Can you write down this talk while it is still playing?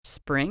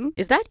Spring?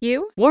 Is that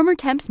you? Warmer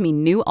temps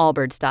mean new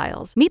Allbirds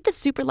styles. Meet the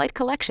Superlight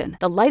Collection,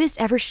 the lightest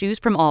ever shoes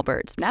from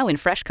Allbirds, now in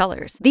fresh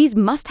colors. These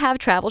must-have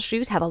travel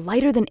shoes have a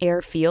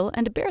lighter-than-air feel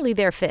and a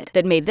barely-there fit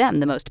that made them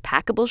the most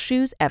packable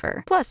shoes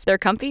ever. Plus, they're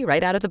comfy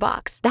right out of the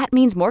box. That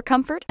means more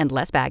comfort and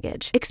less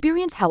baggage.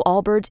 Experience how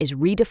Allbirds is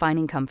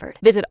redefining comfort.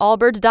 Visit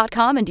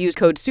allbirds.com and use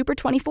code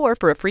SUPER24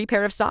 for a free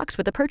pair of socks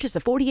with a purchase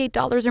of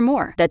 $48 or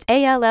more. That's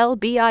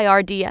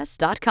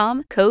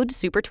ALLBIRDS.com, code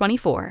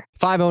SUPER24.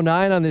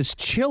 5:09 on this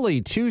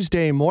chilly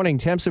Tuesday morning.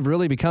 Temps have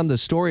really become the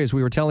story. As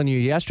we were telling you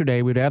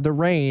yesterday, we'd have the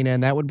rain,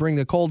 and that would bring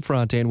the cold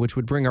front in, which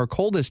would bring our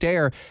coldest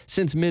air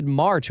since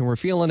mid-March. And we're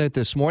feeling it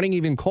this morning,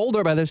 even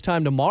colder by this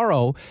time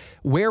tomorrow,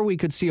 where we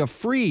could see a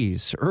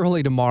freeze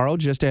early tomorrow,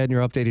 just ahead in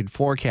your updated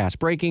forecast.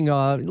 Breaking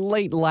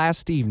late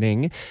last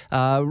evening,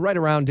 right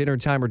around dinner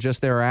time or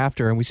just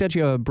thereafter. And we sent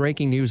you a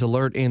breaking news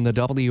alert in the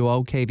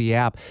WOKV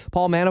app.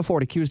 Paul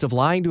Manafort accused of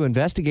lying to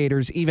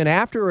investigators even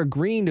after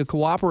agreeing to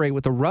cooperate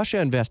with the Russia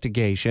investigation.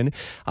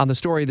 On the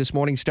story this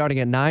morning, starting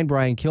at 9,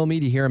 Brian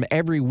Kilmeade. You hear him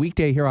every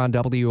weekday here on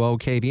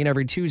WOKV and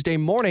every Tuesday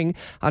morning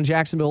on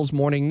Jacksonville's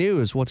Morning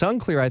News. What's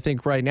unclear, I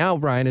think, right now,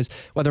 Brian, is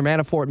whether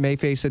Manafort may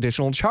face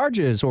additional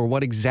charges or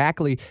what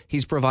exactly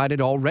he's provided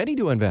already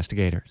to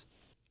investigators.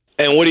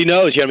 And what he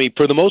knows, I mean,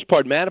 for the most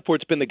part,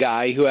 Manafort's been the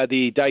guy who had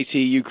the dicey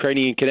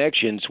Ukrainian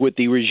connections with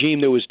the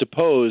regime that was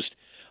deposed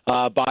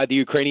by the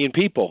Ukrainian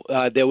people.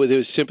 That was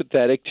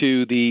sympathetic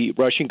to the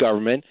Russian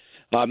government.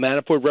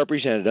 Manafort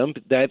represented him.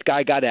 That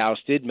guy got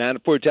ousted.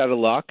 Manafort's out of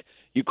luck.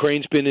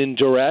 Ukraine's been in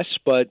duress,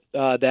 but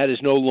that is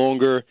no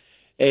longer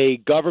a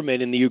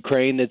government in the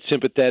Ukraine that's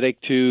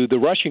sympathetic to the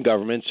Russian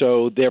government.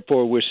 So,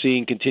 therefore, we're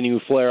seeing continuing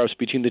flare-ups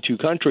between the two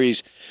countries.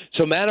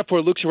 So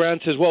Manafort looks around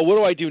and says, well, what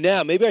do I do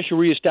now? Maybe I should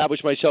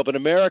reestablish myself in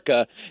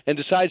America, and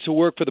decides to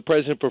work for the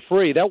president for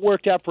free. That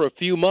worked out for a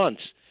few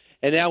months,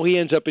 and now he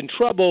ends up in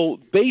trouble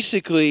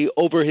basically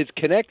over his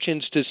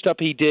connections to stuff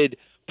he did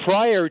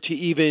prior to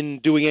even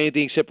doing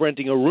anything except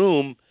renting a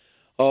room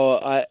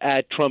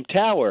at Trump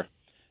Tower.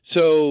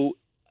 So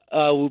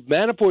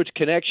Manafort's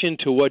connection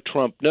to what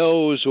Trump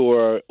knows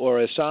or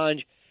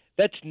Assange,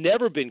 that's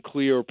never been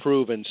clear or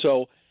proven.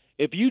 So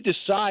if you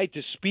decide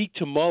to speak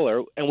to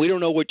Mueller, and we don't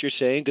know what you're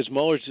saying because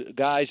Mueller's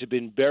guys have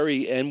been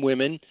and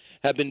women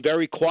have been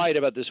very quiet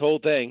about this whole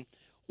thing,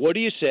 what are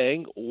you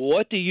saying?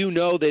 What do you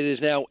know that is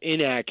now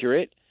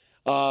inaccurate?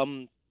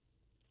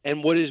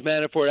 And what is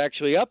Manafort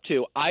actually up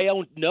to? I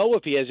don't know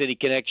if he has any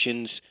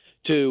connections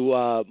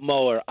to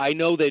Mueller. I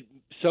know that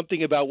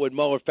something about what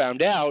Mueller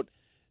found out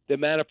that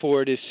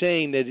Manafort is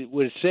saying that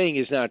what it's saying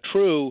is not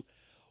true,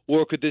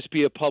 or could this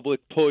be a public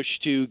push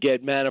to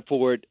get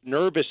Manafort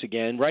nervous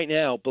again? Right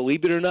now,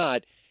 believe it or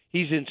not,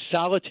 he's in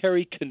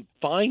solitary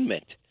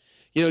confinement.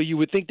 You know, you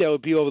would think that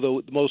would be over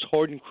the most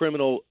hardened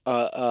criminal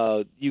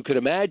you could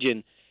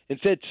imagine.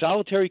 Instead,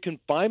 solitary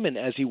confinement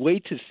as he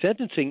waits his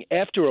sentencing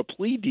after a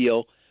plea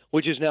deal,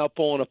 which is now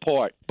falling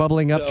apart.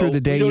 Bubbling up through the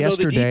day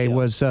yesterday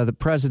was the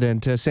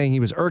president saying he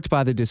was irked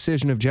by the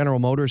decision of General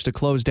Motors to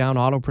close down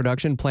auto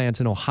production plants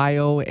in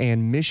Ohio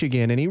and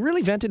Michigan. And he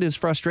really vented his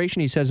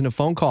frustration, he says, in a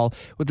phone call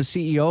with the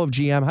CEO of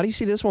GM. How do you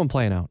see this one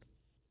playing out?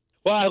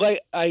 Well,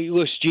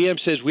 GM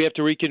says we have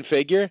to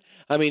reconfigure.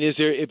 I mean,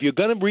 if you're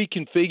going to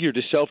reconfigure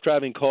to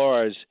self-driving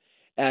cars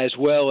as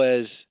well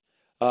as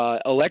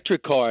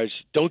electric cars,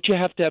 don't you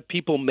have to have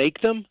people make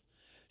them?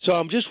 So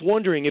I'm just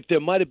wondering if there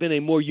might have been a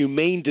more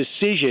humane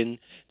decision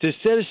to,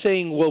 instead of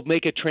saying we'll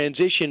make a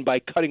transition by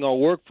cutting our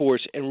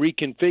workforce and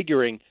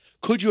reconfiguring,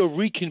 could you have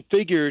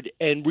reconfigured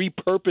and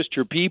repurposed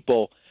your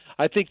people?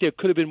 I think there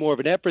could have been more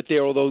of an effort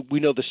there, although we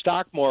know the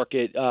stock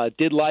market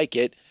did like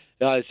it.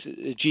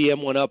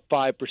 GM went up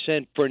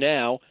 5% for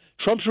now.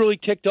 Trump's really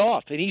ticked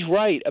off, and he's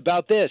right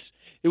about this.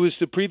 It was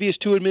the previous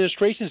two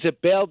administrations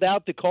that bailed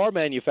out the car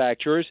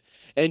manufacturers,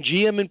 and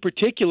GM in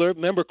particular.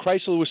 Remember,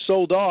 Chrysler was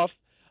sold off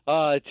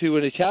to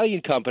an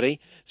Italian company.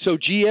 So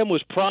GM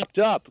was propped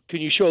up.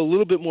 Can you show a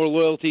little bit more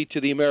loyalty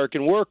to the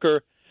American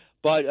worker?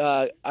 But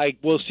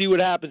we'll see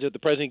what happens if the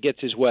president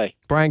gets his way.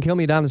 Brian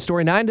Kilmeade on the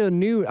story. 9 to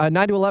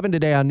 11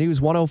 today on News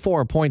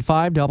 104.5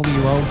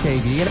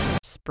 WOKV.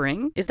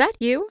 Spring? Is that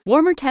you?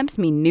 Warmer temps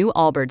mean new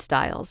Allbirds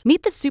styles.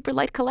 Meet the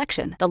Superlight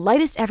Collection, the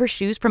lightest ever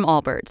shoes from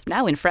Allbirds,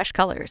 now in fresh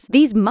colors.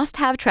 These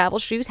must-have travel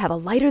shoes have a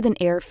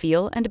lighter-than-air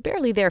feel and a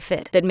barely-there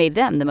fit that made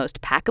them the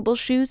most packable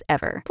shoes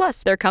ever.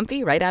 Plus, they're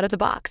comfy right out of the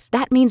box.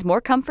 That means more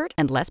comfort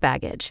and less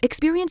baggage.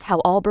 Experience how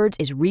Allbirds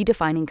is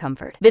redefining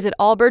comfort. Visit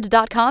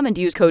allbirds.com and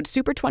use code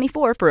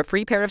SUPER24 for a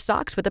free pair of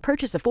socks with a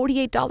purchase of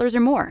 $48 or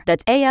more.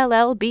 That's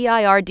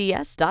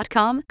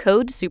ALLBIRDS.com,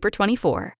 code SUPER24.